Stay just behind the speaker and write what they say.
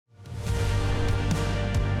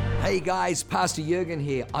Hey guys, Pastor Jurgen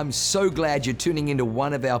here. I'm so glad you're tuning into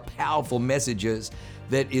one of our powerful messages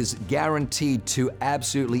that is guaranteed to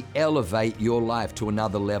absolutely elevate your life to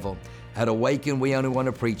another level. At Awaken, we only want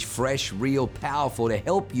to preach fresh, real, powerful to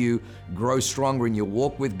help you grow stronger in your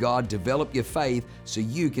walk with God, develop your faith so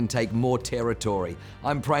you can take more territory.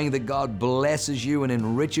 I'm praying that God blesses you and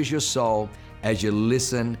enriches your soul as you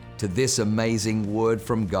listen to this amazing word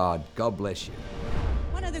from God. God bless you.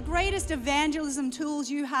 One of the greatest evangelism tools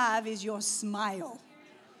you have is your smile.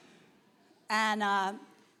 And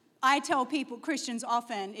I tell people, Christians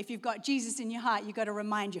often, if you've got Jesus in your heart, you've got to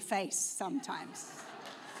remind your face sometimes.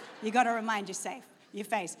 You've got to remind your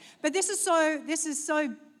face. But this is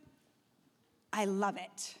so, I love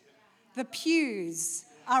it. The pews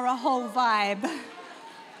are a whole vibe.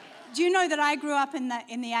 Do you know that I grew up in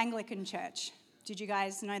the Anglican church? Did you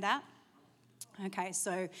guys know that? Okay,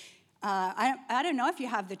 so I don't know if you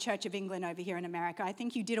have the Church of England over here in America. I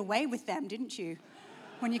think you did away with them, didn't you,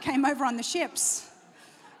 when you came over on the ships?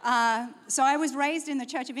 So I was raised in the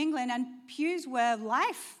Church of England, and pews were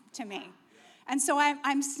life to me. And so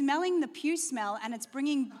I'm smelling the pew smell, and it's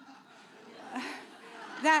bringing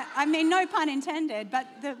that, I mean, no pun intended, but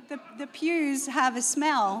the pews have a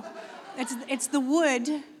smell. It's the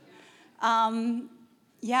wood.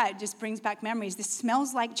 It just brings back memories. This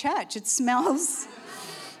smells like church. It smells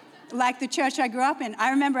like the church I grew up in.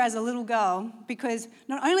 I remember as a little girl, because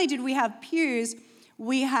not only did we have pews,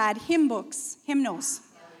 we had hymnals.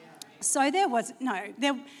 So there was no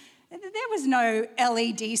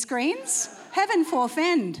LED screens. Heaven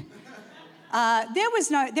forfend. There was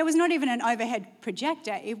not even an overhead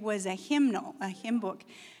projector. It was a hymnal, a hymn book.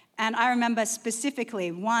 And I remember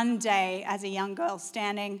specifically one day as a young girl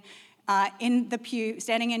standing in the pew,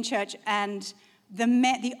 standing in church, and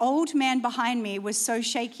the old man behind me was so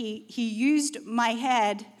shaky, he used my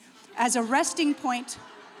head as a resting point.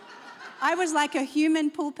 I was like a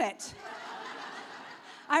human pulpit.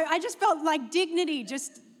 I just felt like dignity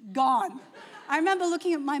just gone. I remember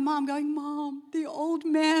looking at my mom going, "Mom, the old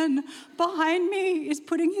man behind me is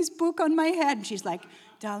putting his book on my head." And she's like,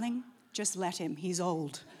 "Darling, just let him, he's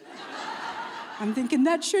old." I'm thinking,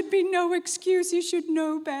 that should be no excuse, you should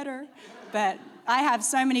know better. But I have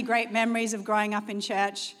so many great memories of growing up in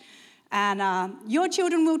church, and your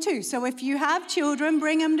children will too. So if you have children,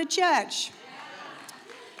 bring them to church.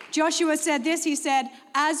 Joshua said this, he said,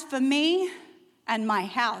 "As for me and my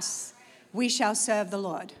house, we shall serve the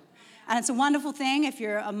Lord." And it's a wonderful thing if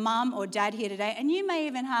you're a mum or dad here today, and you may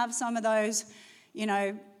even have some of those,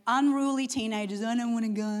 unruly teenagers, "I don't want to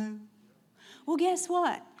go." Well, guess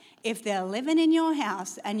what? If they're living in your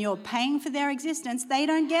house and you're paying for their existence, they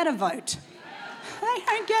don't get a vote. They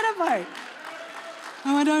don't get a vote.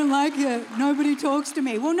 "Oh, I don't like it. Nobody talks to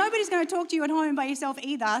me." Well, nobody's going to talk to you at home by yourself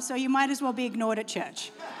either, so you might as well be ignored at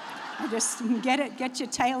church. Just get your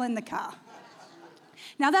tail in the car.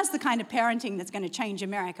 Now, that's the kind of parenting that's going to change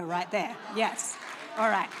America right there. Yes. All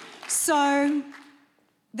right. So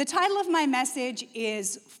the title of my message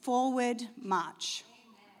is Forward March.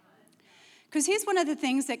 Because here's one of the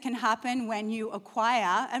things that can happen when you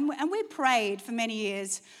acquire, and we prayed for many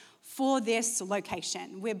years for this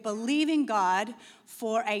location. We're believing God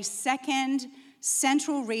for a second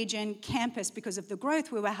central region campus because of the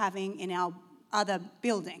growth we were having in our other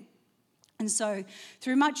building. And so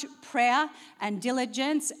through much prayer and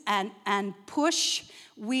diligence and push,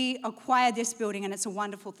 we acquired this building, and it's a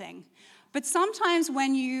wonderful thing. But sometimes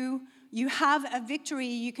when you have a victory,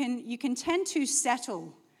 you can tend to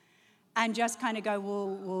settle and just kind of go,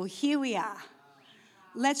 well, here we are.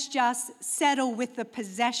 Let's just settle with the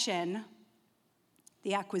possession,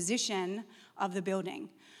 the acquisition of the building.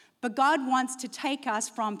 But God wants to take us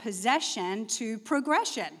from possession to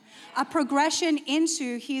progression, a progression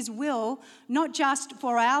into His will, not just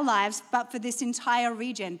for our lives, but for this entire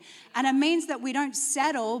region. And it means that we don't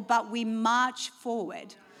settle, but we march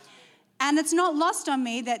forward. And it's not lost on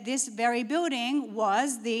me that this very building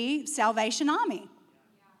was the Salvation Army,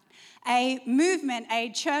 a movement, a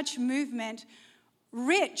church movement,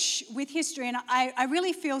 rich with history. And I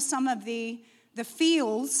really feel some of the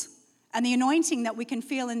feels and the anointing that we can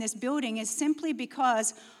feel in this building is simply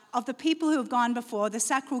because of the people who have gone before, the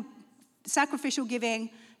sacrificial giving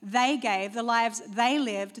they gave, the lives they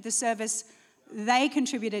lived, the service they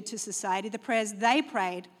contributed to society, the prayers they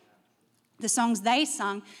prayed, the songs they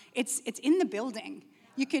sung. It's in the building.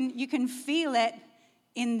 You can feel it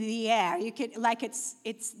in the air. You can, like it's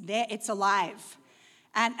there, it's alive.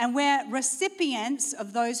 And we're recipients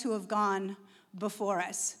of those who have gone before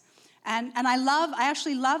us. And I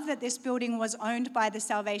actually love that this building was owned by the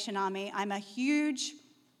Salvation Army. I'm a huge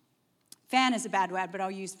Fan is a bad word, but I'll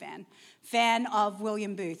use fan of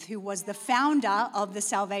William Booth, who was the founder of the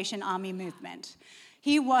Salvation Army movement.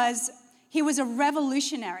 He was a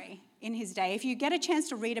revolutionary in his day. If you get a chance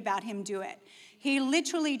to read about him, do it. He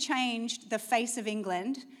literally changed the face of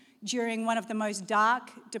England during one of the most dark,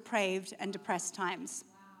 depraved, and depressed times.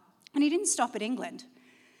 And he didn't stop at England.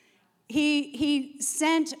 He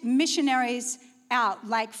sent missionaries out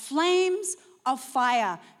like flames of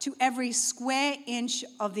fire to every square inch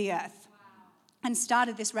of the earth and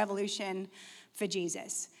started this revolution for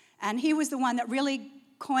Jesus. And he was the one that really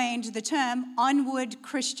coined the term onward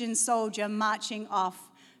Christian soldier marching off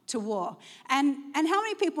to war. And how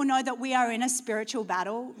many people know that we are in a spiritual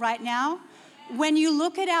battle right now? When you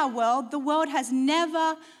look at our world, the world has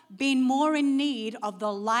never been more in need of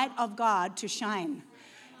the light of God to shine.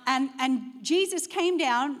 And Jesus came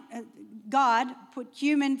down, God put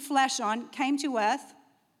human flesh on, came to earth,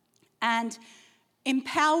 and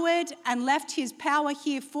empowered and left his power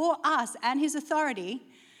here for us and his authority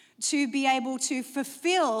to be able to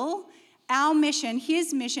fulfill our mission,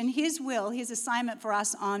 his will, his assignment for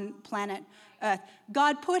us on planet Earth.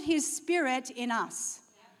 God put his spirit in us.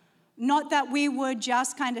 Not that we would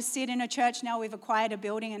just kind of sit in a church now we've acquired a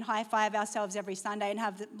building and high-five ourselves every Sunday and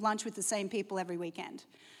have lunch with the same people every weekend,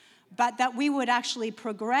 but that we would actually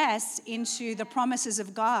progress into the promises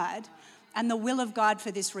of God and the will of God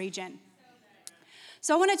for this region.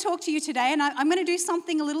 So I want to talk to you today, and I'm going to do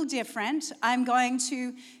something a little different. I'm going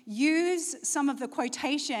to use some of the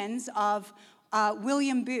quotations of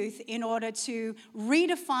William Booth in order to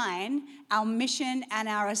redefine our mission and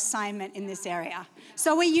our assignment in this area.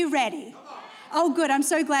 So are you ready? Oh, good. I'm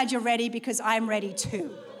so glad you're ready because I'm ready too.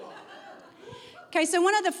 Okay, so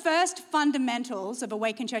one of the first fundamentals of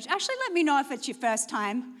Awaken Church, actually let me know if it's your first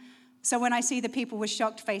time. So when I see the people with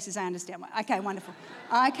shocked faces, I understand. Okay, wonderful.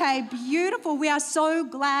 Okay, beautiful. We are so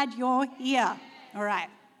glad you're here. All right.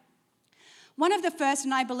 One of the first,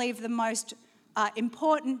 and I believe the most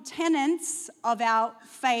important tenets of our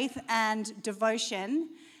faith and devotion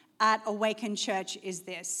at Awaken Church is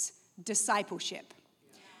this: discipleship.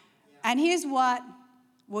 And here's what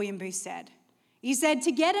William Booth said. He said,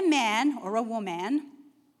 to get a man or a woman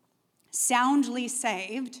soundly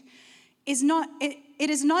saved it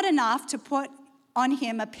is not enough to put on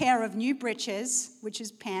him a pair of new breeches, which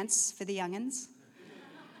is pants for the young'uns,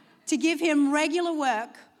 to give him regular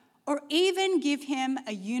work, or even give him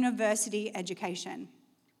a university education.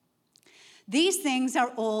 These things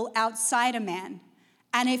are all outside a man,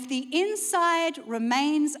 and if the inside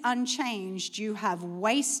remains unchanged, you have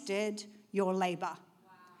wasted your labor.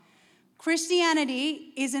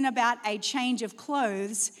 Christianity isn't about a change of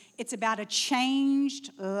clothes, it's about a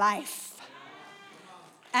changed life.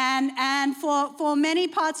 And for many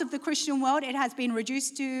parts of the Christian world, it has been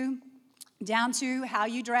reduced down to how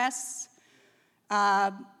you dress,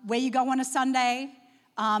 where you go on a Sunday,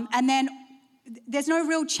 and then there's no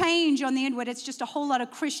real change on the inward. It's just a whole lot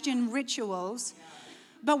of Christian rituals.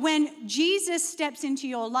 But when Jesus steps into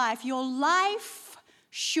your life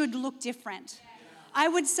should look different. I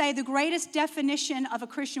would say the greatest definition of a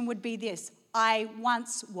Christian would be this: I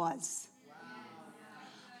once was.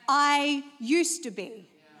 I used to be.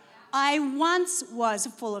 I once was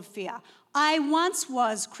full of fear. I once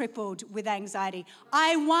was crippled with anxiety.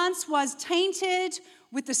 I once was tainted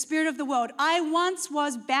with the spirit of the world. I once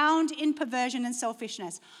was bound in perversion and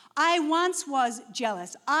selfishness. I once was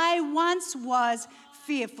jealous. I once was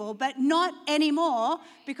fearful, but not anymore,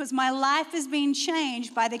 because my life has been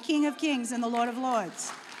changed by the King of Kings and the Lord of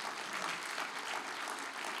Lords.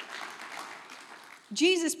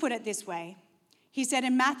 Jesus put it this way. He said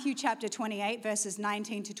in Matthew chapter 28, verses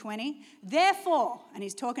 19 to 20, therefore, and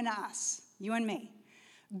he's talking to us, you and me,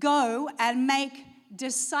 go and make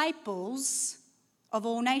disciples of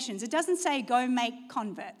all nations. It doesn't say go make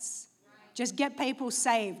converts. Just get people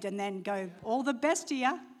saved and then go, all the best to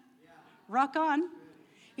you. Rock on.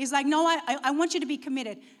 He's like, no, I want you to be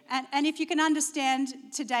committed. And if you can understand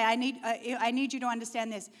today, I need you to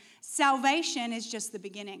understand this. Salvation is just the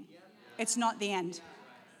beginning. It's not the end.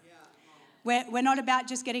 We're not about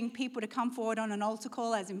just getting people to come forward on an altar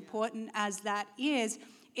call, as important as that is.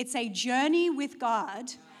 It's a journey with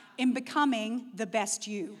God in becoming the best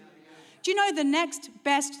you. Do you know the next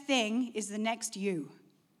best thing is the next you?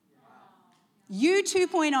 You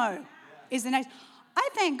 2.0 is the next. I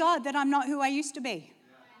thank God that I'm not who I used to be.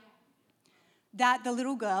 That the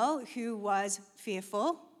little girl who was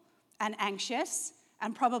fearful and anxious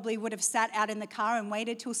and probably would have sat out in the car and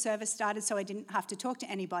waited till service started so I didn't have to talk to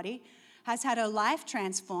anybody, has had her life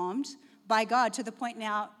transformed by God to the point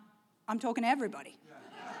now I'm talking to everybody.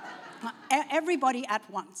 Everybody at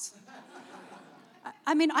once.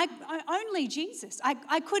 Only Jesus.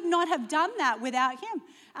 I could not have done that without him.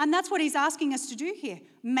 And that's what he's asking us to do here.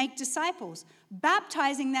 Make disciples,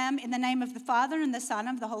 baptizing them in the name of the Father and the Son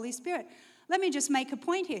and the Holy Spirit. Let me just make a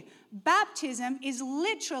point here. Baptism is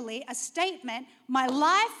literally a statement, my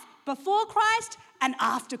life before Christ and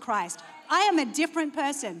after Christ. I am a different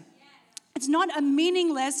person. It's not a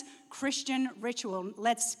meaningless Christian ritual.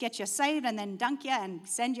 Let's get you saved and then dunk you and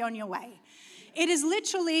send you on your way. It is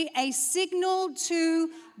literally a signal to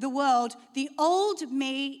the world, the old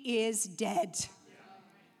me is dead.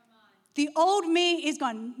 The old me is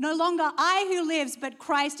gone. No longer I who lives, but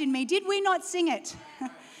Christ in me. Did we not sing it?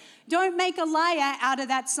 Don't make a liar out of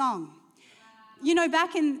that song. You know,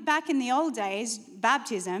 back in the old days,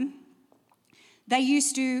 baptism, they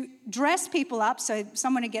used to dress people up. So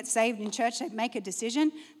someone would get saved in church, they'd make a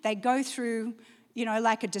decision. They'd go through,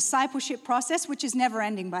 like a discipleship process, which is never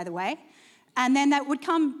ending, by the way. And then that would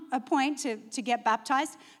come a point to get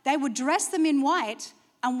baptized. They would dress them in white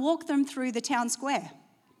and walk them through the town square.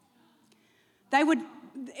 It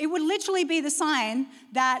would literally be the sign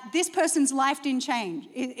that this person's life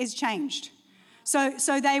is changed. So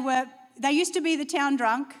they used to be the town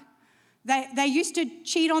drunk. They used to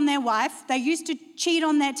cheat on their wife. They used to cheat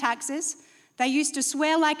on their taxes. They used to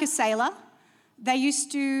swear like a sailor. They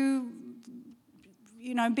used to,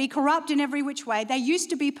 be corrupt in every which way. They used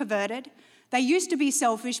to be perverted. They used to be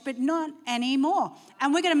selfish, but not anymore.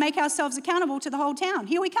 And we're going to make ourselves accountable to the whole town.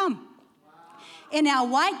 Here we come. In our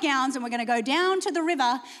white gowns, and we're going to go down to the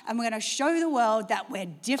river, and we're going to show the world that we're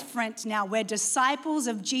different now. We're disciples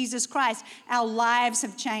of Jesus Christ. Our lives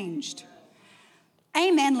have changed.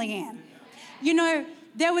 Amen, Leanne.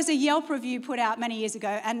 There was a Yelp review put out many years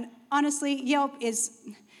ago, and honestly, Yelp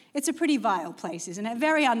it's a pretty vile place, isn't it?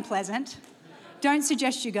 Very unpleasant. Don't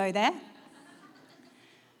suggest you go there.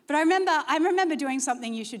 But I remember doing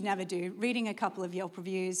something you should never do, reading a couple of Yelp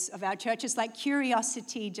reviews of our churches. Like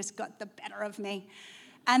curiosity just got the better of me.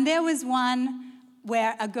 And there was one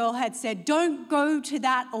where a girl had said, "Don't go to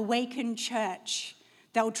that awakened church.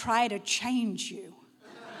 They'll try to change you."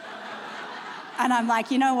 And I'm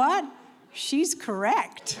like, you know what? She's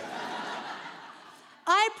correct.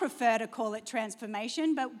 I prefer to call it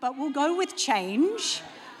transformation, but we'll go with change.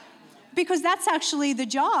 Because that's actually the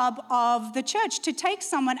job of the church, to take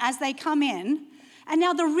someone as they come in. And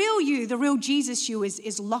now the real you, the real Jesus you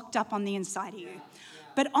is locked up on the inside of you.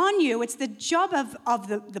 But on you, it's the job of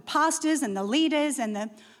the pastors and the leaders and the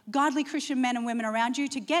godly Christian men and women around you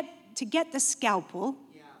to get the scalpel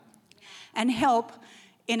and help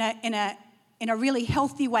in a really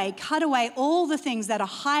healthy way, cut away all the things that are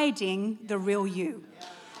hiding the real you.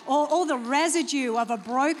 All the residue of a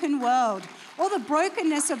broken world, all the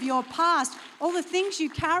brokenness of your past, all the things you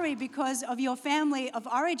carry because of your family of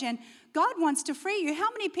origin. God wants to free you. How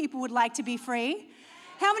many people would like to be free?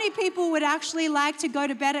 How many people would actually like to go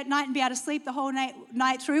to bed at night and be able to sleep the whole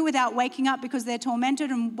night through without waking up because they're tormented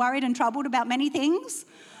and worried and troubled about many things?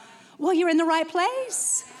 Well, you're in the right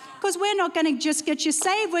place, because we're not going to just get you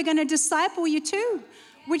saved. We're going to disciple you too,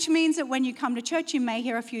 which means that when you come to church, you may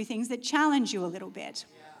hear a few things that challenge you a little bit.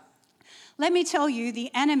 Let me tell you the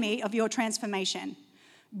enemy of your transformation: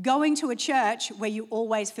 going to a church where you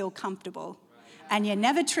always feel comfortable and you're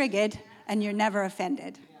never triggered and you're never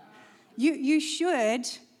offended. You should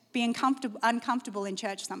be uncomfortable in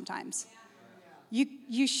church sometimes.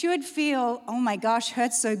 You should feel, oh my gosh,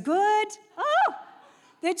 hurts so good. Oh,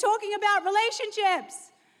 they're talking about relationships.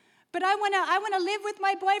 But I want to live with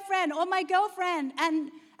my boyfriend or my girlfriend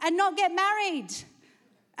and not get married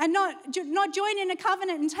and not join in a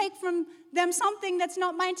covenant and take from them something that's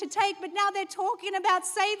not mine to take. But now they're talking about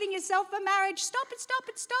saving yourself for marriage. Stop it, stop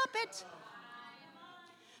it, stop it.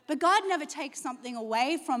 But God never takes something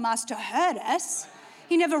away from us to hurt us.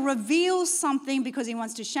 He never reveals something because he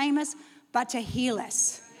wants to shame us, but to heal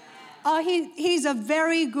us. Oh, he's a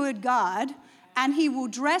very good God, and he will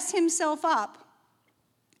dress himself up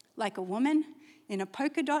like a woman in a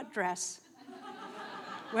polka dot dress,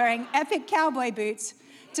 wearing epic cowboy boots,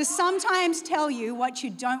 to sometimes tell you what you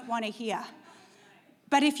don't want to hear.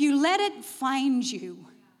 But if you let it find you,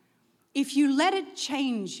 if you let it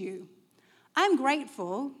change you, I'm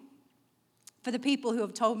grateful for the people who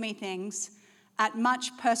have told me things at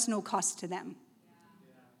much personal cost to them.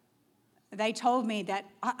 They told me that,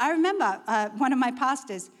 I remember one of my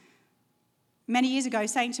pastors many years ago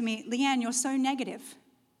saying to me, "Leanne, you're so negative."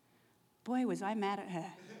 Boy, was I mad at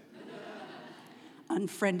her.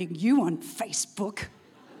 Unfriending you on Facebook.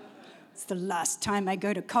 It's the last time I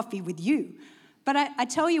go to coffee with you. But I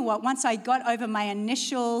tell you what, once I got over my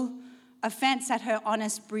initial offense at her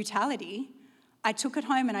honest brutality, I took it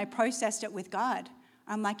home and I processed it with God.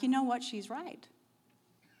 I'm like, you know what? She's right.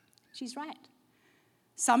 She's right.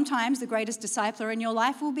 Sometimes the greatest discipler in your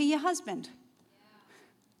life will be your husband.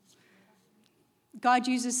 God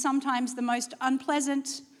uses sometimes the most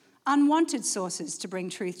unpleasant, unwanted sources to bring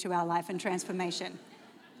truth to our life and transformation.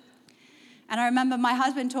 And I remember my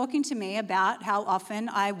husband talking to me about how often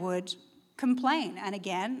I would complain. And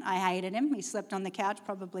again, I hated him. He slept on the couch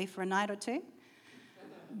probably for a night or two.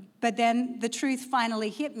 But then the truth finally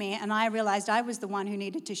hit me, and I realized I was the one who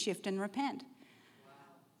needed to shift and repent.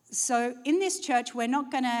 So in this church, we're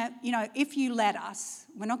not going to, if you let us,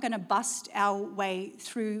 we're not going to bust our way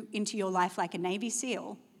through into your life like a Navy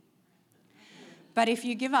SEAL. But if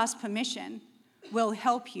you give us permission, we'll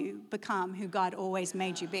help you become who God always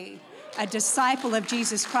made you be, a disciple of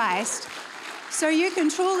Jesus Christ. So you can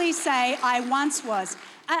truly say, I once was.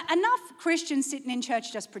 Enough Christians sitting in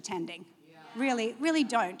church just pretending. Really, really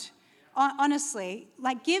don't. Honestly,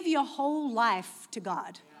 give your whole life to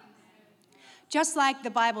God. Just like the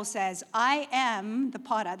Bible says, I am the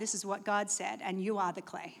potter, this is what God said, and you are the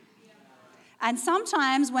clay. And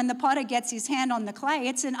sometimes when the potter gets his hand on the clay,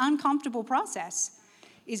 it's an uncomfortable process.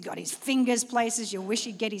 He's got his fingers places you wish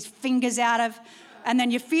he'd get his fingers out of, and then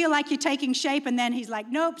you feel like you're taking shape, and then he's like,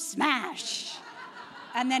 nope, smash.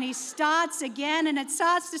 And then he starts again, and it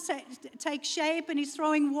starts to take shape, and he's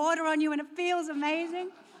throwing water on you, and it feels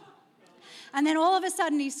amazing. And then all of a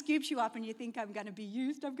sudden he scoops you up and you think, I'm going to be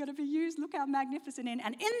used, look how magnificent.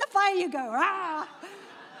 And in the fire you go, ah!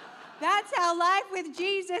 That's how life with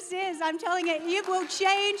Jesus is. I'm telling you, it will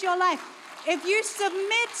change your life. If you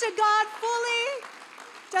submit to God fully,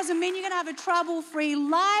 doesn't mean you're going to have a trouble-free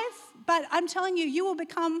life, but I'm telling you, you will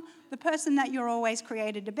become the person that you're always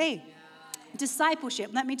created to be. Discipleship.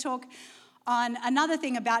 Let me talk on another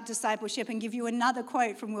thing about discipleship and give you another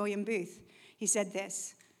quote from William Booth. He said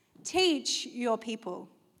this, teach your people.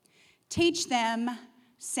 Teach them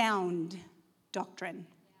sound doctrine.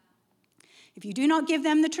 If you do not give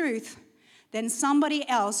them the truth, then somebody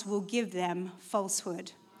else will give them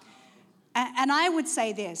falsehood. And I would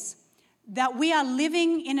say this, that we are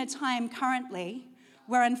living in a time currently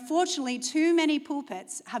where unfortunately too many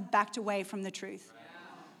pulpits have backed away from the truth.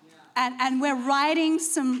 And we're righting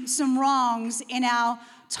some wrongs in our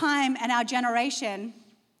time and our generation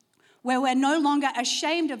where we're no longer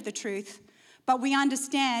ashamed of the truth, but we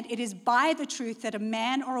understand it is by the truth that a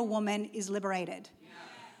man or a woman is liberated.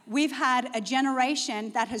 We've had a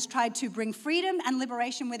generation that has tried to bring freedom and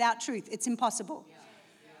liberation without truth. It's impossible.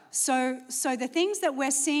 So the things that we're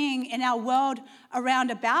seeing in our world around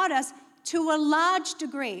about us, to a large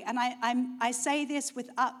degree, and I say this with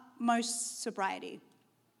utmost sobriety,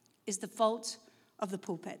 is the fault of the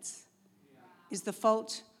pulpits, is the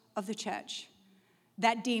fault of the church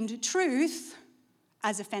that deemed truth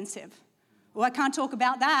as offensive. Well, I can't talk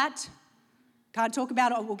about that. Can't talk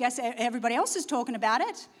about it. Well, guess everybody else is talking about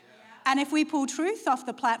it. And if we pull truth off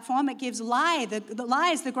the platform, it gives the lie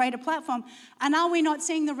is the greater platform. And are we not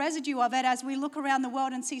seeing the residue of it as we look around the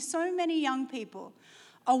world and see so many young people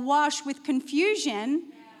awash with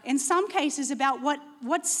confusion, in some cases, about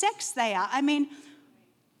what sex they are? I mean,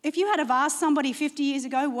 if you had have asked somebody 50 years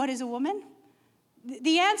ago, what is a woman?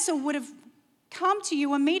 The answer would have come to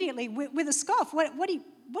you immediately with a scoff. What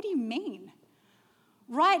do you mean?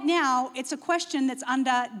 Right now, it's a question that's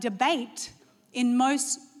under debate in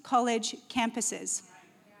most college campuses.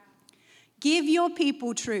 Give your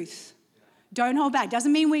people truth. Don't hold back.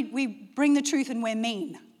 Doesn't mean we bring the truth and we're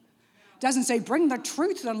mean. Doesn't say bring the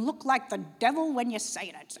truth and look like the devil when you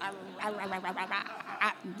say it.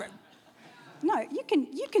 No, you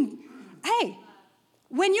can, hey,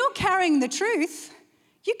 when you're carrying the truth,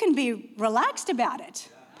 you can be relaxed about it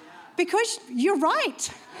because you're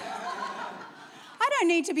right. I don't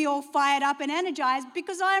need to be all fired up and energized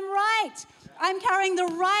because I'm right. I'm carrying the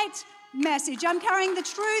right message. I'm carrying the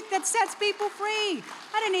truth that sets people free.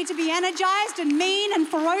 I don't need to be energized and mean and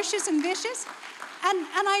ferocious and vicious. And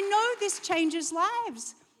I know this changes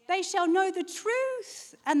lives. They shall know the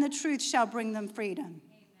truth, and the truth shall bring them freedom.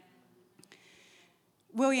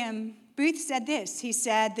 William Booth said this. He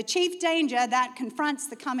said, the chief danger that confronts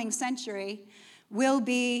the coming century will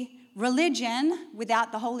be religion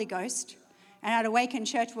without the Holy Ghost. And at Awaken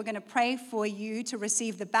Church, we're going to pray for you to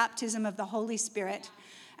receive the baptism of the Holy Spirit.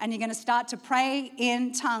 And you're going to start to pray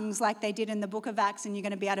in tongues like they did in the book of Acts, and you're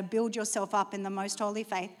going to be able to build yourself up in the most holy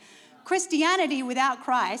faith. Christianity without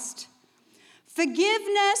Christ,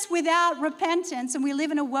 forgiveness without repentance, and we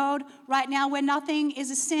live in a world right now where nothing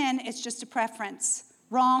is a sin, it's just a preference.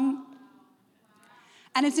 Wrong.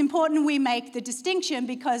 And it's important we make the distinction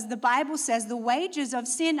because the Bible says the wages of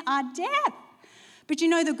sin are death. But you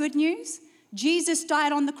know the good news? Jesus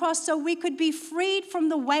died on the cross so we could be freed from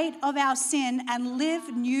the weight of our sin and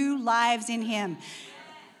live new lives in him.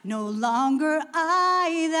 No longer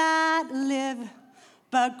I that live,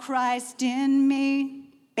 but Christ in me.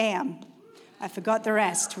 Bam. I forgot the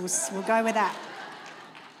rest. We'll go with that.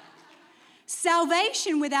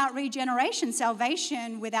 Salvation without regeneration,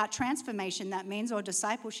 salvation without transformation, that means, or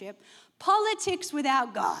discipleship. Politics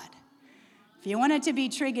without God. If you wanted to be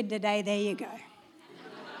triggered today, there you go.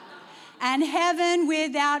 And heaven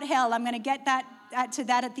without hell. I'm going to get to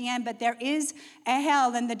that at the end, but there is a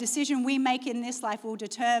hell, and the decision we make in this life will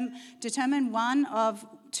determine one of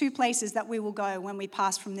two places that we will go when we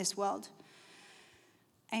pass from this world.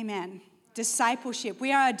 Amen. Discipleship.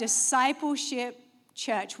 We are a discipleship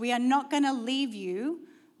church. We are not going to leave you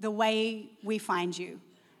the way we find you.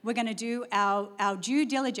 We're going to do our due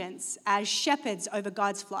diligence as shepherds over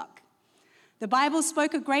God's flock. The Bible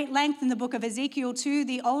spoke at great length in the book of Ezekiel to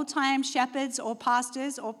the old-time shepherds or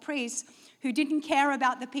pastors or priests who didn't care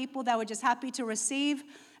about the people. They were just happy to receive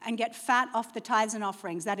and get fat off the tithes and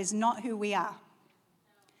offerings. That is not who we are.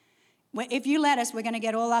 If you let us, we're going to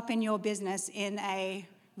get all up in your business in a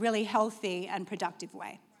really healthy and productive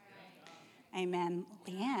way. Amen.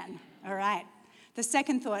 Leanne. All right. The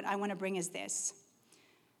second thought I want to bring is this.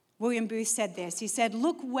 William Booth said this. He said,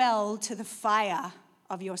 "Look well to the fire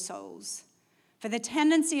of your souls, for the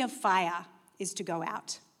tendency of fire is to go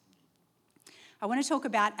out." I want to talk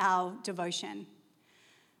about our devotion.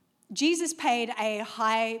 Jesus paid a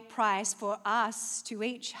high price for us to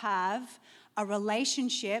each have a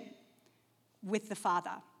relationship with the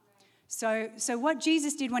Father. So what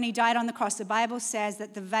Jesus did when he died on the cross, the Bible says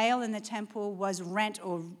that the veil in the temple was rent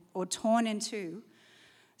or torn in two.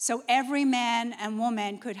 So every man and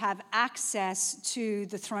woman could have access to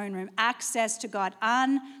the throne room, access to God,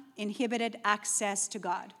 uninhibited access to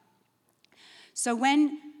God. So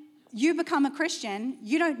when you become a Christian,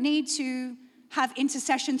 you don't need to have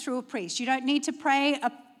intercession through a priest. You don't need to pay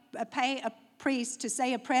a priest to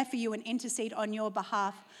say a prayer for you and intercede on your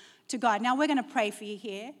behalf to God. Now, we're going to pray for you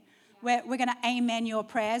here. We're going to amen your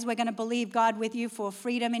prayers. We're going to believe God with you for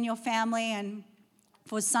freedom in your family and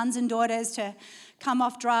for sons and daughters to come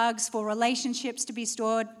off drugs, for relationships to be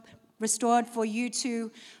restored, for you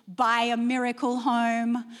to buy a miracle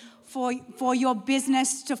home, for your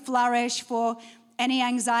business to flourish, for any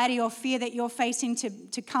anxiety or fear that you're facing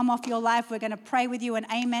to come off your life. We're going to pray with you and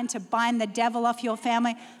amen to bind the devil off your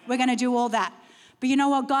family. We're going to do all that. But you know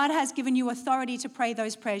what? God has given you authority to pray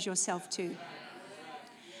those prayers yourself too.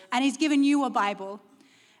 And he's given you a Bible.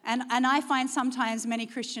 And I find sometimes many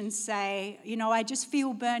Christians say, I just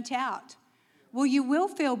feel burnt out. Well, you will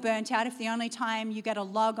feel burnt out if the only time you get a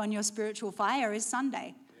log on your spiritual fire is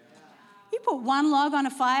Sunday. You put one log on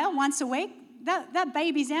a fire once a week, that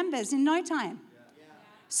baby's embers in no time.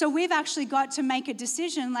 So we've actually got to make a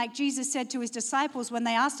decision, like Jesus said to his disciples when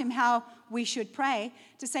they asked him how we should pray,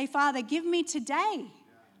 to say, "Father, give me today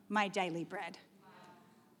my daily bread."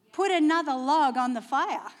 Put another log on the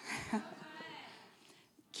fire.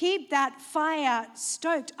 Keep that fire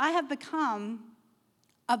stoked. I have become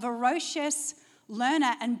a voracious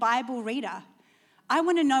learner and Bible reader. I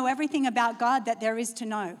want to know everything about God that there is to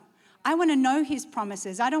know. I want to know his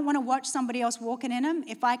promises. I don't want to watch somebody else walking in them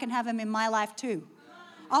if I can have them in my life too.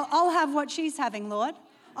 I'll have what she's having, Lord.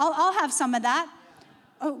 I'll have some of that.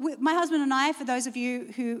 My husband and I, for those of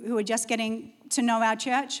you who are just getting to know our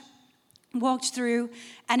church, walked through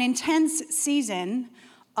an intense season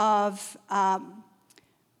of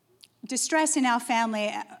distress in our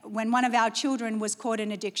family when one of our children was caught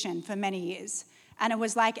in addiction for many years. And it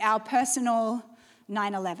was like our personal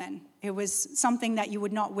 9/11. It was something that you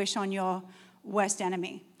would not wish on your worst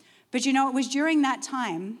enemy. But it was during that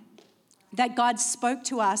time that God spoke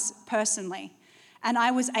to us personally. And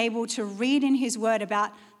I was able to read in his word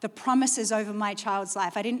about the promises over my child's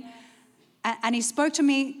life. And he spoke to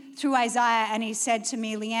me through Isaiah, and he said to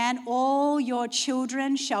me, "Leanne, all your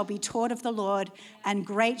children shall be taught of the Lord, and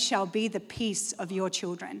great shall be the peace of your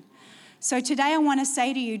children." So today I want to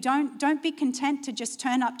say to you, don't be content to just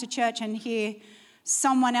turn up to church and hear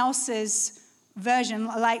someone else's version,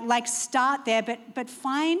 like start there, but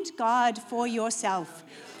find God for yourself.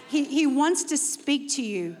 He wants to speak to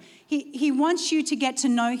you. He wants you to get to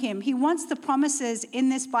know him. He wants the promises in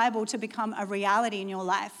this Bible to become a reality in your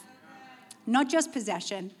life. Not just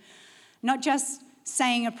possession, not just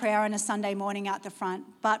saying a prayer on a Sunday morning out the front,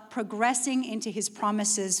 but progressing into his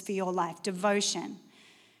promises for your life. Devotion.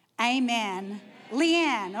 Amen.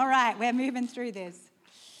 Leanne, all right, we're moving through this.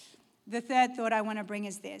 The third thought I want to bring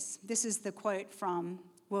is this. This is the quote from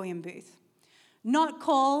William Booth. "Not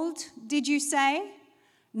called, did you say?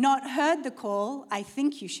 Not heard the call, I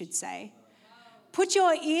think you should say. Put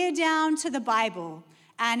your ear down to the Bible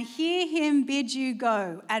and hear him bid you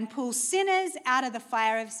go and pull sinners out of the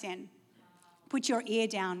fire of sin. Put your ear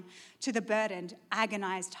down to the burdened,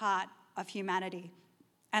 agonized heart of humanity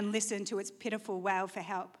and listen to its pitiful wail for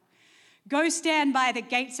help. Go stand by the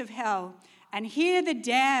gates of hell and hear the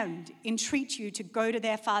damned entreat you to go to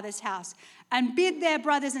their Father's house and bid their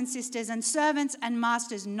brothers and sisters and servants and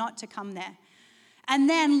masters not to come there. And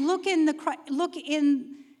then look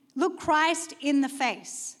Christ in the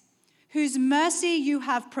face, whose mercy you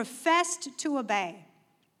have professed to obey,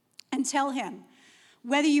 and tell him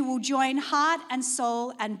whether you will join heart and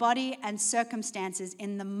soul and body and circumstances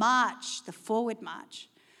in the march, the forward march,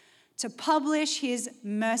 to publish his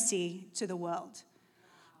mercy to the world.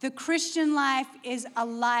 The Christian life is a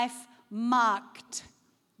life marked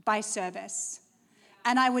by service.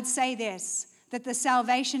 And I would say this, that the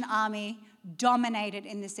Salvation Army dominated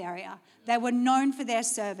in this area. They were known for their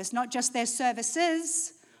service, not just their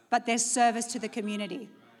services, but their service to the community.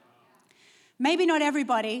 Maybe not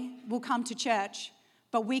everybody will come to church,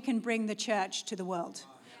 but we can bring the church to the world.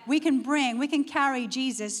 We can carry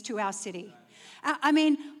Jesus to our city. I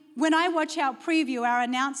mean, when I watch our preview, our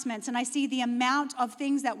announcements, and I see the amount of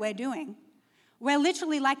things that we're doing, we're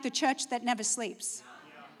literally like the church that never sleeps.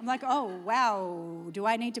 I'm like, oh, wow, do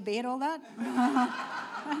I need to be at all that?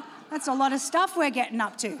 That's a lot of stuff we're getting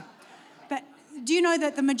up to. But do you know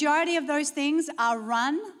that the majority of those things are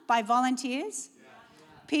run by volunteers?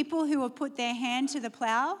 People who have put their hand to the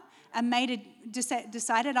plow and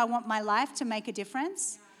decided, I want my life to make a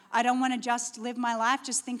difference. I don't want to just live my life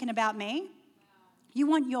just thinking about me. You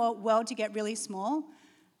want your world to get really small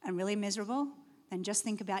and really miserable, then just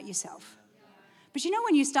think about yourself. But you know,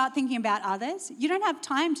 when you start thinking about others, you don't have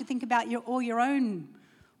time to think about all your own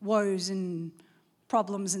woes and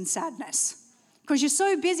problems and sadness. Because you're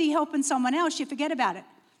so busy helping someone else, you forget about it.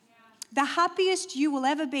 The happiest you will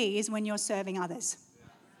ever be is when you're serving others.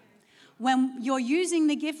 When you're using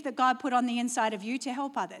the gift that God put on the inside of you to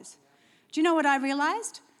help others. Do you know what I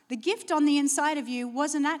realized? The gift on the inside of you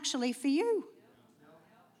wasn't actually for you.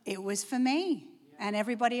 It was for me and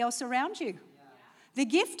everybody else around you. The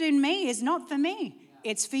gift in me is not for me.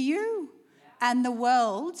 It's for you and the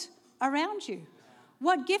world around you.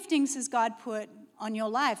 What giftings has God put on your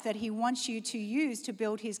life that he wants you to use to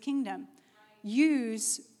build his kingdom?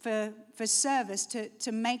 Use for service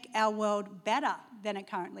to make our world better than it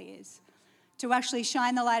currently is. To actually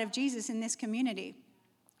shine the light of Jesus in this community.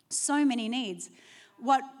 So many needs.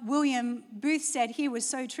 What William Booth said here was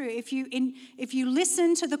so true. If you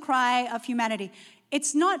listen to the cry of humanity,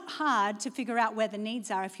 it's not hard to figure out where the needs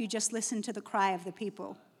are if you just listen to the cry of the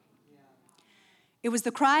people. It was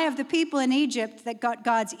the cry of the people in Egypt that got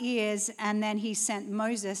God's ears, and then he sent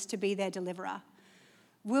Moses to be their deliverer.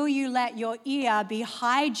 Will you let your ear be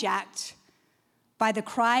hijacked by the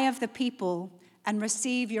cry of the people and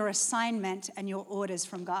receive your assignment and your orders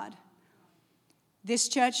from God? This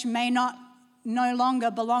church may no longer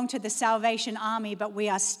belong to the Salvation Army, but we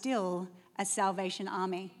are still a Salvation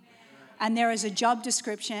Army. And there is a job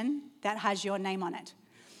description that has your name on it.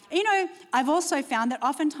 You know, I've also found that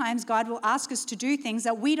oftentimes God will ask us to do things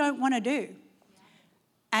that we don't want to do.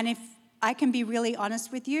 And if I can be really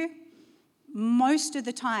honest with you, most of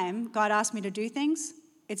the time God asks me to do things,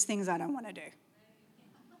 it's things I don't want to do.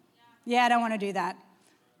 Yeah, I don't want to do that.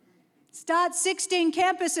 Start 16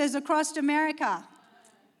 campuses across America.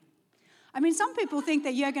 I mean, some people think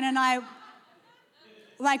that Jürgen and I,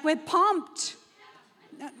 like, we're pumped.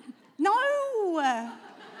 No.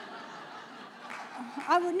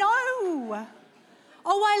 No.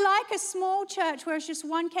 Oh, I like a small church where it's just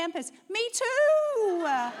one campus. Me too.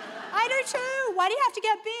 I do too. Why do you have to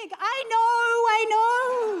get big? I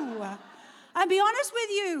know. I'll be honest with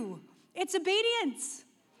you. It's obedience.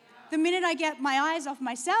 The minute I get my eyes off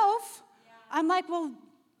myself, I'm like, well,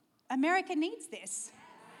 America needs this.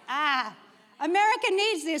 America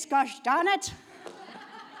needs this, gosh darn it.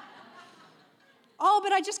 Oh,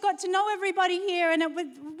 but I just got to know everybody here, and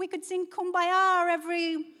we could sing Kumbaya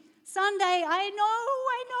every Sunday. I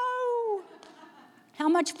know. How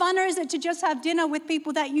much funner is it to just have dinner with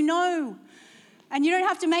people that you know? And you don't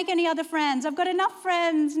have to make any other friends. I've got enough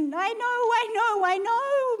friends. I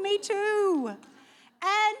know. Me too.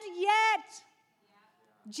 And yet,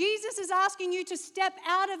 Jesus is asking you to step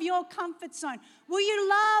out of your comfort zone. Will you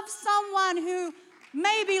love someone who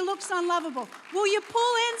maybe looks unlovable? Will you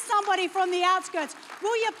pull in somebody from the outskirts?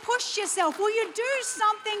 Will you push yourself? Will you do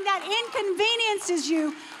something that inconveniences you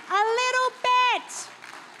a little bit?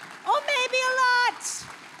 Or maybe a lot?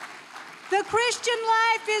 The Christian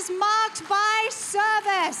life is marked by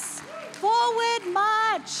service. Forward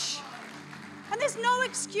march. And there's no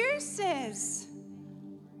excuses.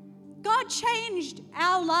 God changed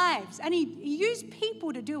our lives, and He used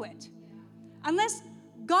people to do it. Unless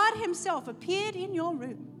God Himself appeared in your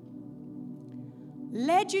room,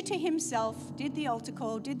 led you to Himself, did the altar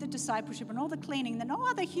call, did the discipleship, and all the cleaning, that no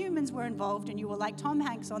other humans were involved, and you were like Tom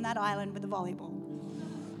Hanks on that island with the volleyball,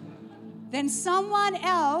 then someone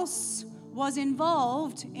else was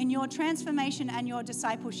involved in your transformation and your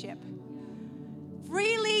discipleship.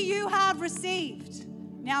 Freely you have received,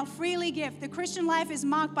 now freely give. The Christian life is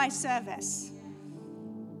marked by service.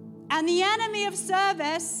 And the enemy of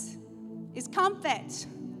service is comfort.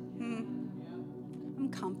 I'm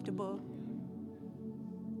comfortable.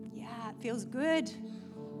 Yeah, it feels good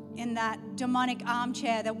in that demonic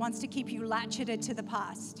armchair that wants to keep you latcheted to the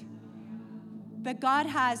past. But God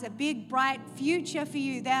has a big, bright future for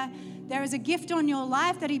you. There is a gift on your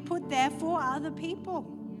life that He put there for other people.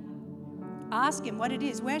 Ask Him what it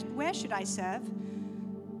is. Where should I serve?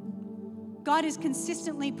 God is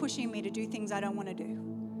consistently pushing me to do things I don't want to do.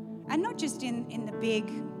 And not just in the big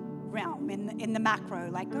realm, in the macro,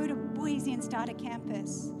 like go to Boise and start a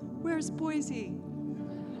campus. Where's Boise?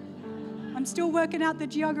 I'm still working out the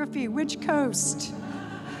geography. Which coast?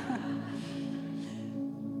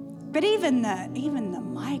 But even the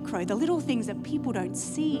micro, the little things that people don't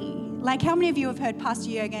see. Like how many of you have heard Pastor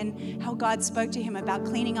Jürgen, how God spoke to him about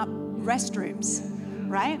cleaning up restrooms,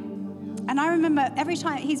 right? And I remember every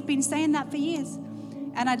time, he's been saying that for years.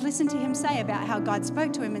 And I'd listen to him say about how God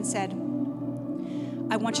spoke to him and said,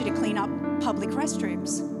 I want you to clean up public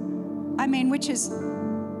restrooms. Which is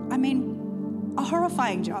a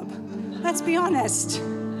horrifying job. Let's be honest.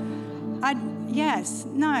 Yes,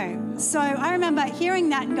 no. So I remember hearing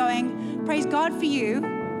that and going, praise God for you.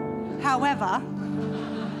 However,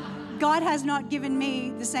 God has not given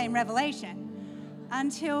me the same revelation.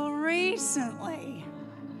 Until recently,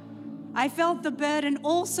 I felt the burden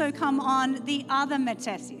also come on the other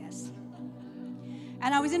Matthesius.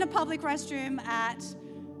 And I was in a public restroom at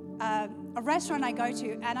a restaurant I go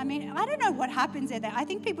to, and I don't know what happens there. I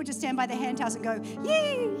think people just stand by the hand towels and go,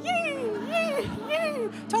 yee, yee, yee, yee,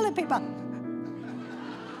 toilet paper.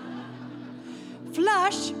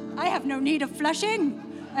 Flush, I have no need of flushing.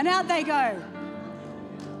 And out they go.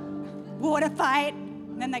 Water fight,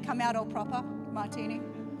 and then they come out all proper, martini.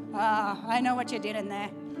 I know what you did in there.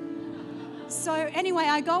 So anyway,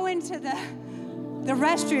 I go into the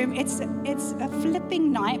restroom. It's a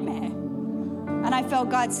flipping nightmare. And I felt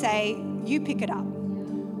God say, you pick it up.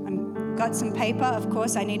 I got some paper, of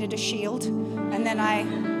course, I needed a shield. And then I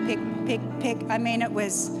pick. It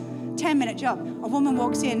was a 10-minute job. A woman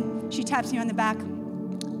walks in, she taps me on the back.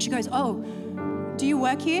 She goes, oh, do you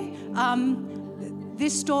work here?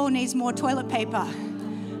 This stall needs more toilet paper.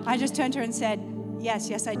 I just turned to her and said, yes,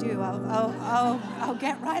 I do. I'll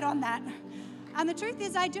get right on that. And the truth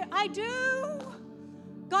is, I do.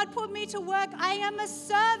 God put me to work. I am a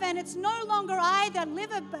servant. It's no longer I that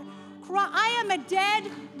liveth, but Christ. I am a dead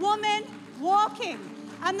woman walking.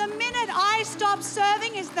 And the minute I stop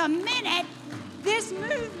serving is the minute this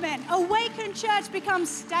movement, Awakened Church, becomes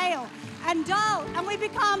stale and dull, and we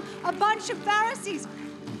become a bunch of Pharisees.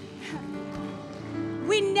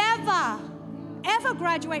 We never, ever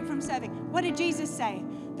graduate from serving. What did Jesus say?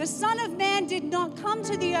 The Son of Man did not come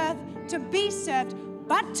to the earth to be served,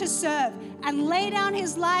 but to serve and lay down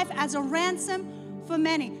His life as a ransom for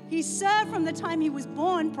many. He served from the time He was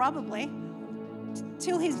born, probably,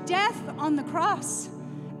 till His death on the cross.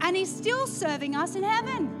 And He's still serving us in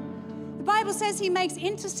heaven. The Bible says He makes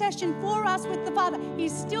intercession for us with the Father.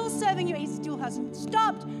 He's still serving you. He still hasn't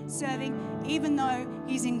stopped serving, even though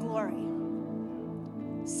He's in glory.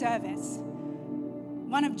 Service.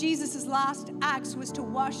 One of Jesus' last acts was to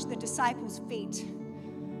wash the disciples' feet.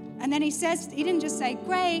 And then He says, He didn't just say,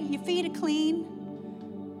 great, your feet are clean.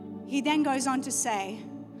 He then goes on to say,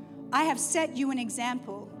 I have set you an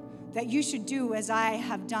example that you should do as I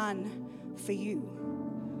have done for you.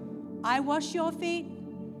 I wash your feet.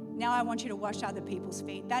 Now I want you to wash other people's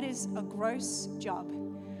feet. That is a gross job.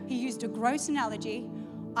 He used a gross analogy.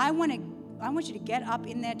 I want you to get up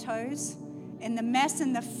in their toes, in the mess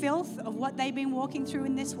and the filth of what they've been walking through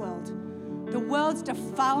in this world. The world's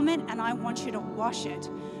defilement, and I want you to wash it.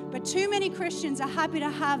 But too many Christians are happy to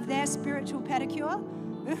have their spiritual pedicure.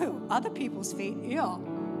 Ooh, other people's feet. Ew.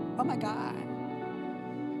 Oh my God.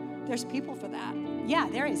 There's people for that. Yeah,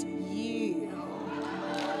 there is. You.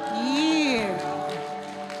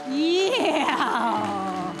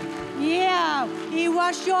 Yeah. He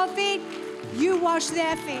washed your feet, you wash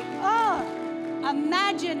their feet. Oh,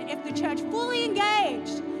 imagine if the church fully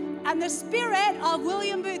engaged and the spirit of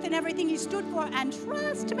William Booth and everything he stood for. And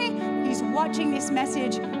trust me, he's watching this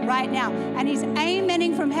message right now. And he's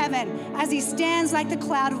amening from heaven as he stands like the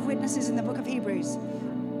cloud of witnesses in the book of Hebrews.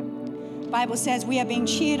 The Bible says we are being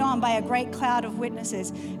cheered on by a great cloud of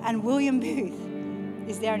witnesses. And William Booth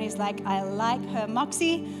is there and he's like, I like her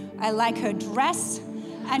moxie. I like her dress.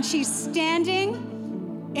 And she's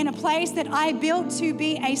standing in a place that I built to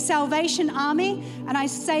be a Salvation Army, and I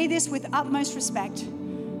say this with utmost respect.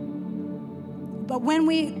 But when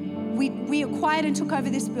we acquired and took over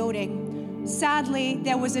this building, sadly,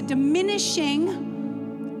 there was a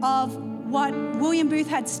diminishing of what William Booth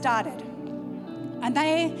had started. And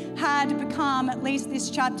they had become, at least this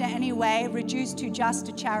chapter anyway, reduced to just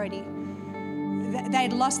a charity.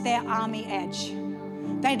 They'd lost their army edge.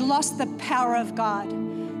 They'd lost the power of God.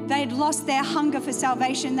 They'd lost their hunger for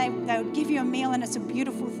salvation. They would give you a meal and it's a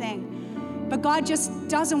beautiful thing. But God just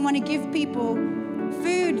doesn't want to give people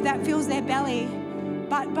food that fills their belly,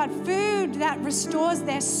 but food that restores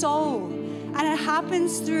their soul. And it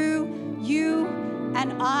happens through you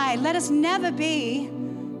and I. Let us never be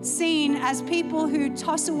seen as people who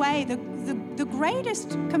toss away the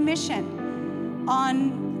greatest commission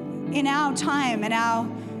in our time and our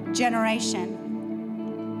generation.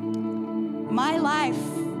 My life,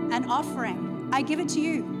 an offering. I give it to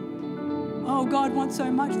you. Oh, God wants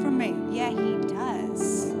so much from me. Yeah, he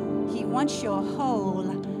does. He wants your whole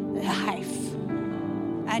life.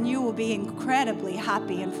 And you will be incredibly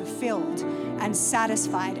happy and fulfilled and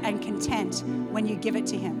satisfied and content when you give it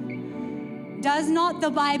to him. Does not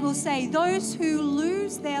the Bible say those who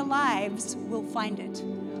lose their lives will find it?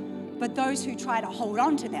 But those who try to hold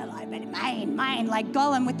on to their life, and mine, like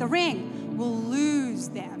Gollum with the ring, will lose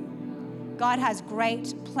them. God has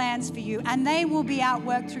great plans for you, and they will be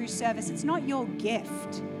outworked through service. It's not your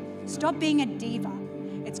gift. Stop being a diva.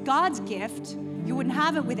 It's God's gift. You wouldn't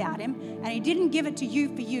have it without him, and he didn't give it to you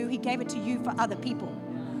for you. He gave it to you for other people.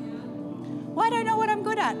 Well, I don't know what I'm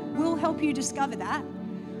good at. We'll help you discover that.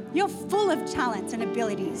 You're full of talents and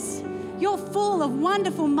abilities. You're full of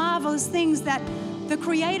wonderful, marvelous things that the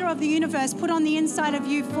creator of the universe put on the inside of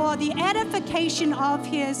you for the edification of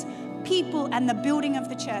his people and the building of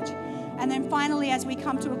the church. And then finally, as we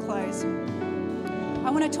come to a close, I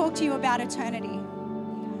want to talk to you about eternity.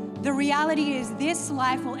 The reality is this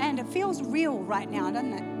life will end. It feels real right now,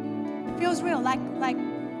 doesn't it? It feels real, like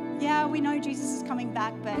yeah, we know Jesus is coming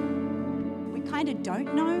back, but we kind of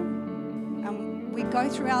don't know. And we go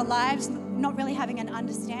through our lives not really having an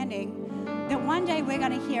understanding that one day we're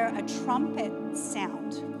going to hear a trumpet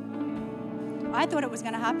sound. I thought it was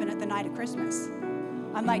going to happen at the night of Christmas.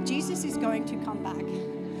 I'm like, Jesus is going to come back.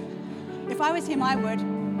 If I was him, I would.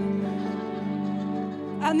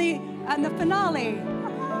 And the finale,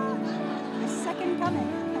 the second coming.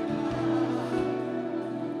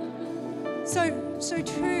 So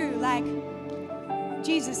true, like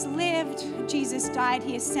Jesus lived, Jesus died,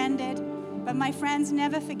 he ascended. But my friends,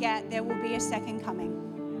 never forget there will be a second coming.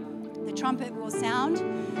 The trumpet will sound,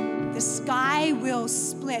 the sky will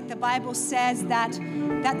split. The Bible says that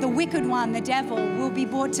the wicked one, the devil, will be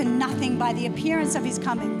brought to nothing by the appearance of his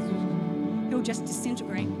coming. He'll just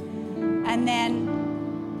disintegrate. And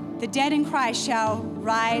then the dead in Christ shall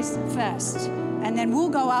rise first. And then we'll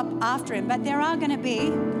go up after him. But there are going to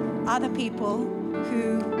be other people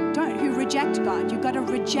who reject God. You've got to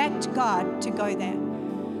reject God to go there.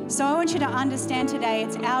 So I want you to understand today,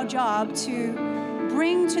 it's our job to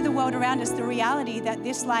bring to the world around us the reality that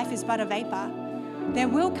this life is but a vapor. There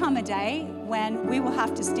will come a day when we will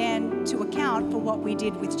have to stand to account for what we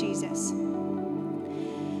did with Jesus.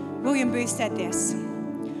 William Booth said this: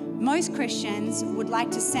 most Christians would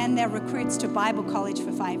like to send their recruits to Bible college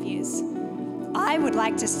for 5 years. I would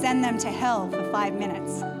like to send them to hell for 5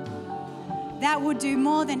 minutes. That would do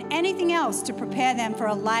more than anything else to prepare them for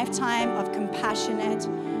a lifetime of compassionate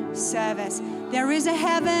service. There is a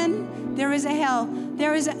heaven, there is a hell,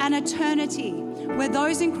 there is an eternity where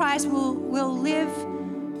those in Christ will live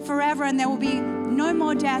forever, and there will be no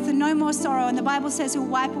more death and no more sorrow. And the Bible says he'll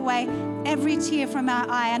wipe away every tear from our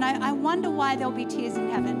eye. And I wonder why there'll be tears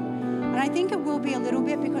in heaven. And I think it will be a little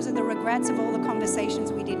bit because of the regrets of all the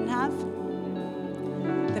conversations we didn't have,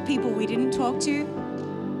 the people we didn't talk to,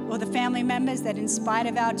 or the family members that in spite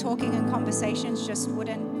of our talking and conversations just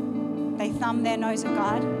wouldn't, they thumb their nose at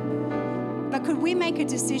God. But could we make a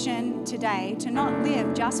decision today to not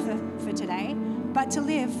live just for today, but to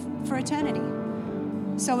live for eternity?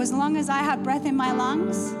 So as long as I have breath in my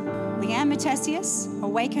lungs, Leanne Matthesius,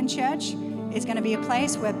 Awaken Church, is going to be a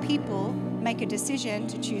place where people make a decision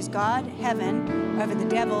to choose God, heaven, over the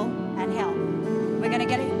devil and hell. We're going to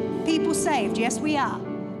get people saved. Yes, we are.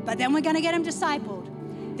 But then we're going to get them discipled.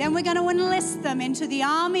 Then we're going to enlist them into the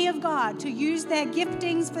army of God to use their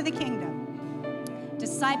giftings for the kingdom.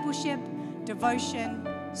 Discipleship, devotion,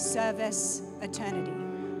 service, eternity.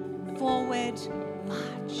 Forward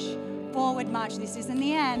march. Forward march. This isn't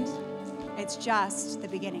the end. It's just the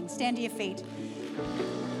beginning. Stand to your feet.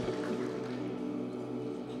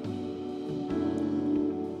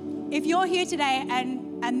 If you're here today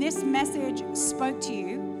and this message spoke to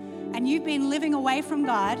you and you've been living away from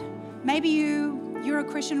God, maybe you're a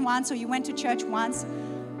Christian once or you went to church once,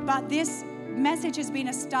 but this message has been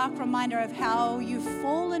a stark reminder of how you've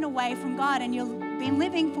fallen away from God and you've been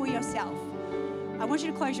living for yourself. I want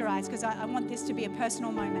you to close your eyes because I want this to be a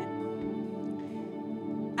personal moment.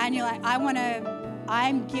 And you're like,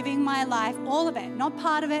 I'm giving my life, all of it, not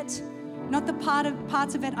part of it, not the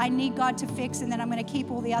parts of it I need God to fix, and then I'm going to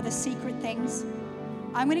keep all the other secret things.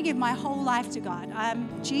 I'm going to give my whole life to God.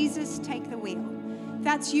 Jesus, take the wheel. If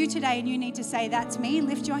that's you today and you need to say, that's me,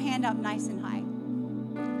 lift your hand up nice and high.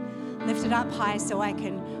 Lift it up high so I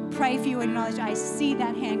can pray for you and acknowledge. I see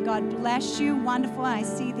that hand. God bless you. Wonderful. I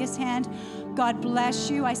see this hand. God bless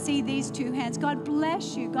you. I see these two hands. God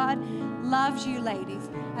bless you. God loves you, ladies.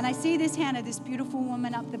 And I see this hand of this beautiful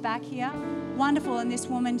woman up the back here. Wonderful. And this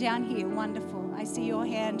woman down here. Wonderful. I see your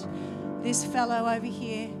hand. This fellow over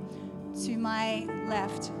here to my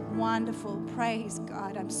left. Wonderful. Praise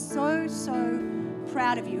God. I'm so, so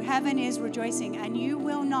proud of you. Heaven is rejoicing and you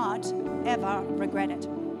will not ever regret it.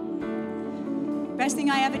 Best thing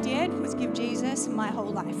I ever did was give Jesus my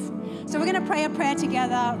whole life. So we're going to pray a prayer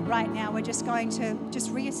together right now. We're just going to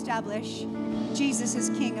reestablish Jesus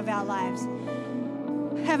as King of our lives.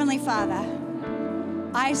 Heavenly Father,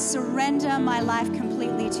 I surrender my life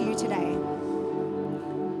completely to you today.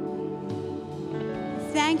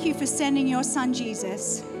 Thank you for sending your son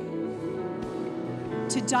Jesus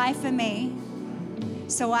to die for me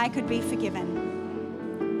so I could be forgiven.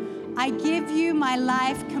 I give you my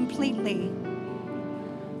life completely.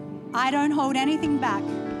 I don't hold anything back.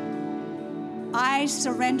 I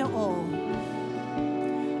surrender all.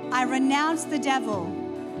 I renounce the devil.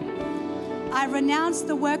 I renounce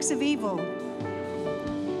the works of evil.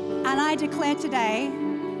 And I declare today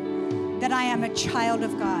that I am a child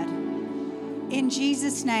of God. In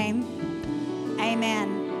Jesus' name,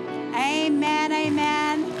 amen. Amen,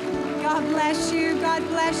 amen. God bless you. God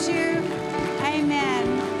bless you.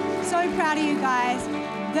 Amen. So proud of you guys.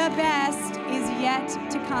 The best is yet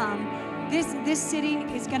to come. This city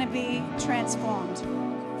is going to be transformed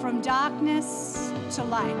from darkness to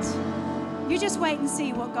light. You just wait and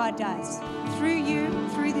see what God does through you,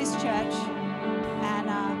 through this church, and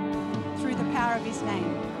through the power of his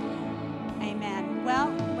name. Amen. Well,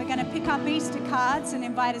 we're going to pick up Easter cards and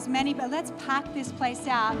invite as many, but let's pack this place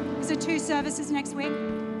out. Is there 2 services next week?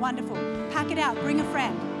 Wonderful. Pack it out. Bring a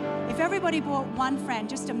friend. If everybody brought one friend,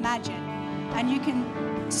 just imagine, and you can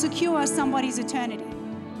secure somebody's eternity.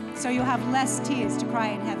 So you'll have less tears to cry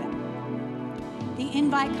in heaven. The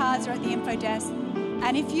invite cards are at the info desk.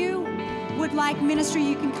 And if you would like ministry,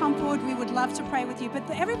 you can come forward. We would love to pray with you. But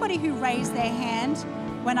everybody who raised their hand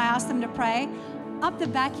when I asked them to pray, up the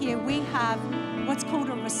back here, we have what's called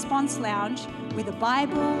a response lounge with a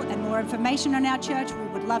Bible and more information on our church. We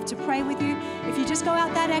would love to pray with you. If you just go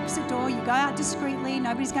out that exit door, you go out discreetly.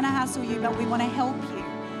 Nobody's going to hassle you, but we want to help you.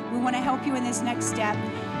 We want to help you in this next step.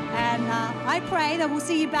 And I pray that we'll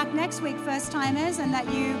see you back next week, first timers, and that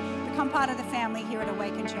you become part of the family here at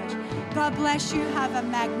Awaken Church. God bless you. Have a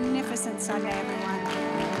magnificent Sunday, everyone.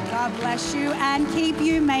 God bless you and keep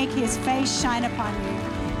you, make his face shine upon you.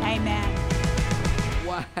 Amen.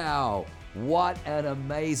 Wow, what an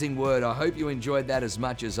amazing word. I hope you enjoyed that as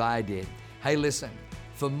much as I did. Hey, listen,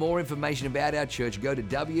 for more information about our church, go to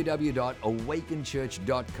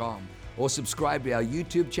www.awakenchurch.com. or subscribe to our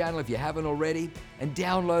YouTube channel if you haven't already, and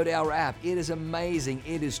download our app. It is amazing.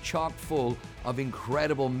 It is chock full of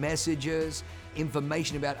incredible messages,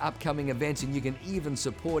 information about upcoming events, and you can even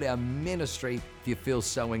support our ministry if you feel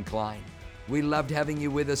so inclined. We loved having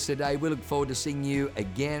you with us today. We look forward to seeing you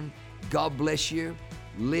again. God bless you.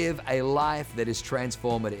 Live a life that is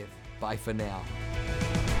transformative. Bye for now.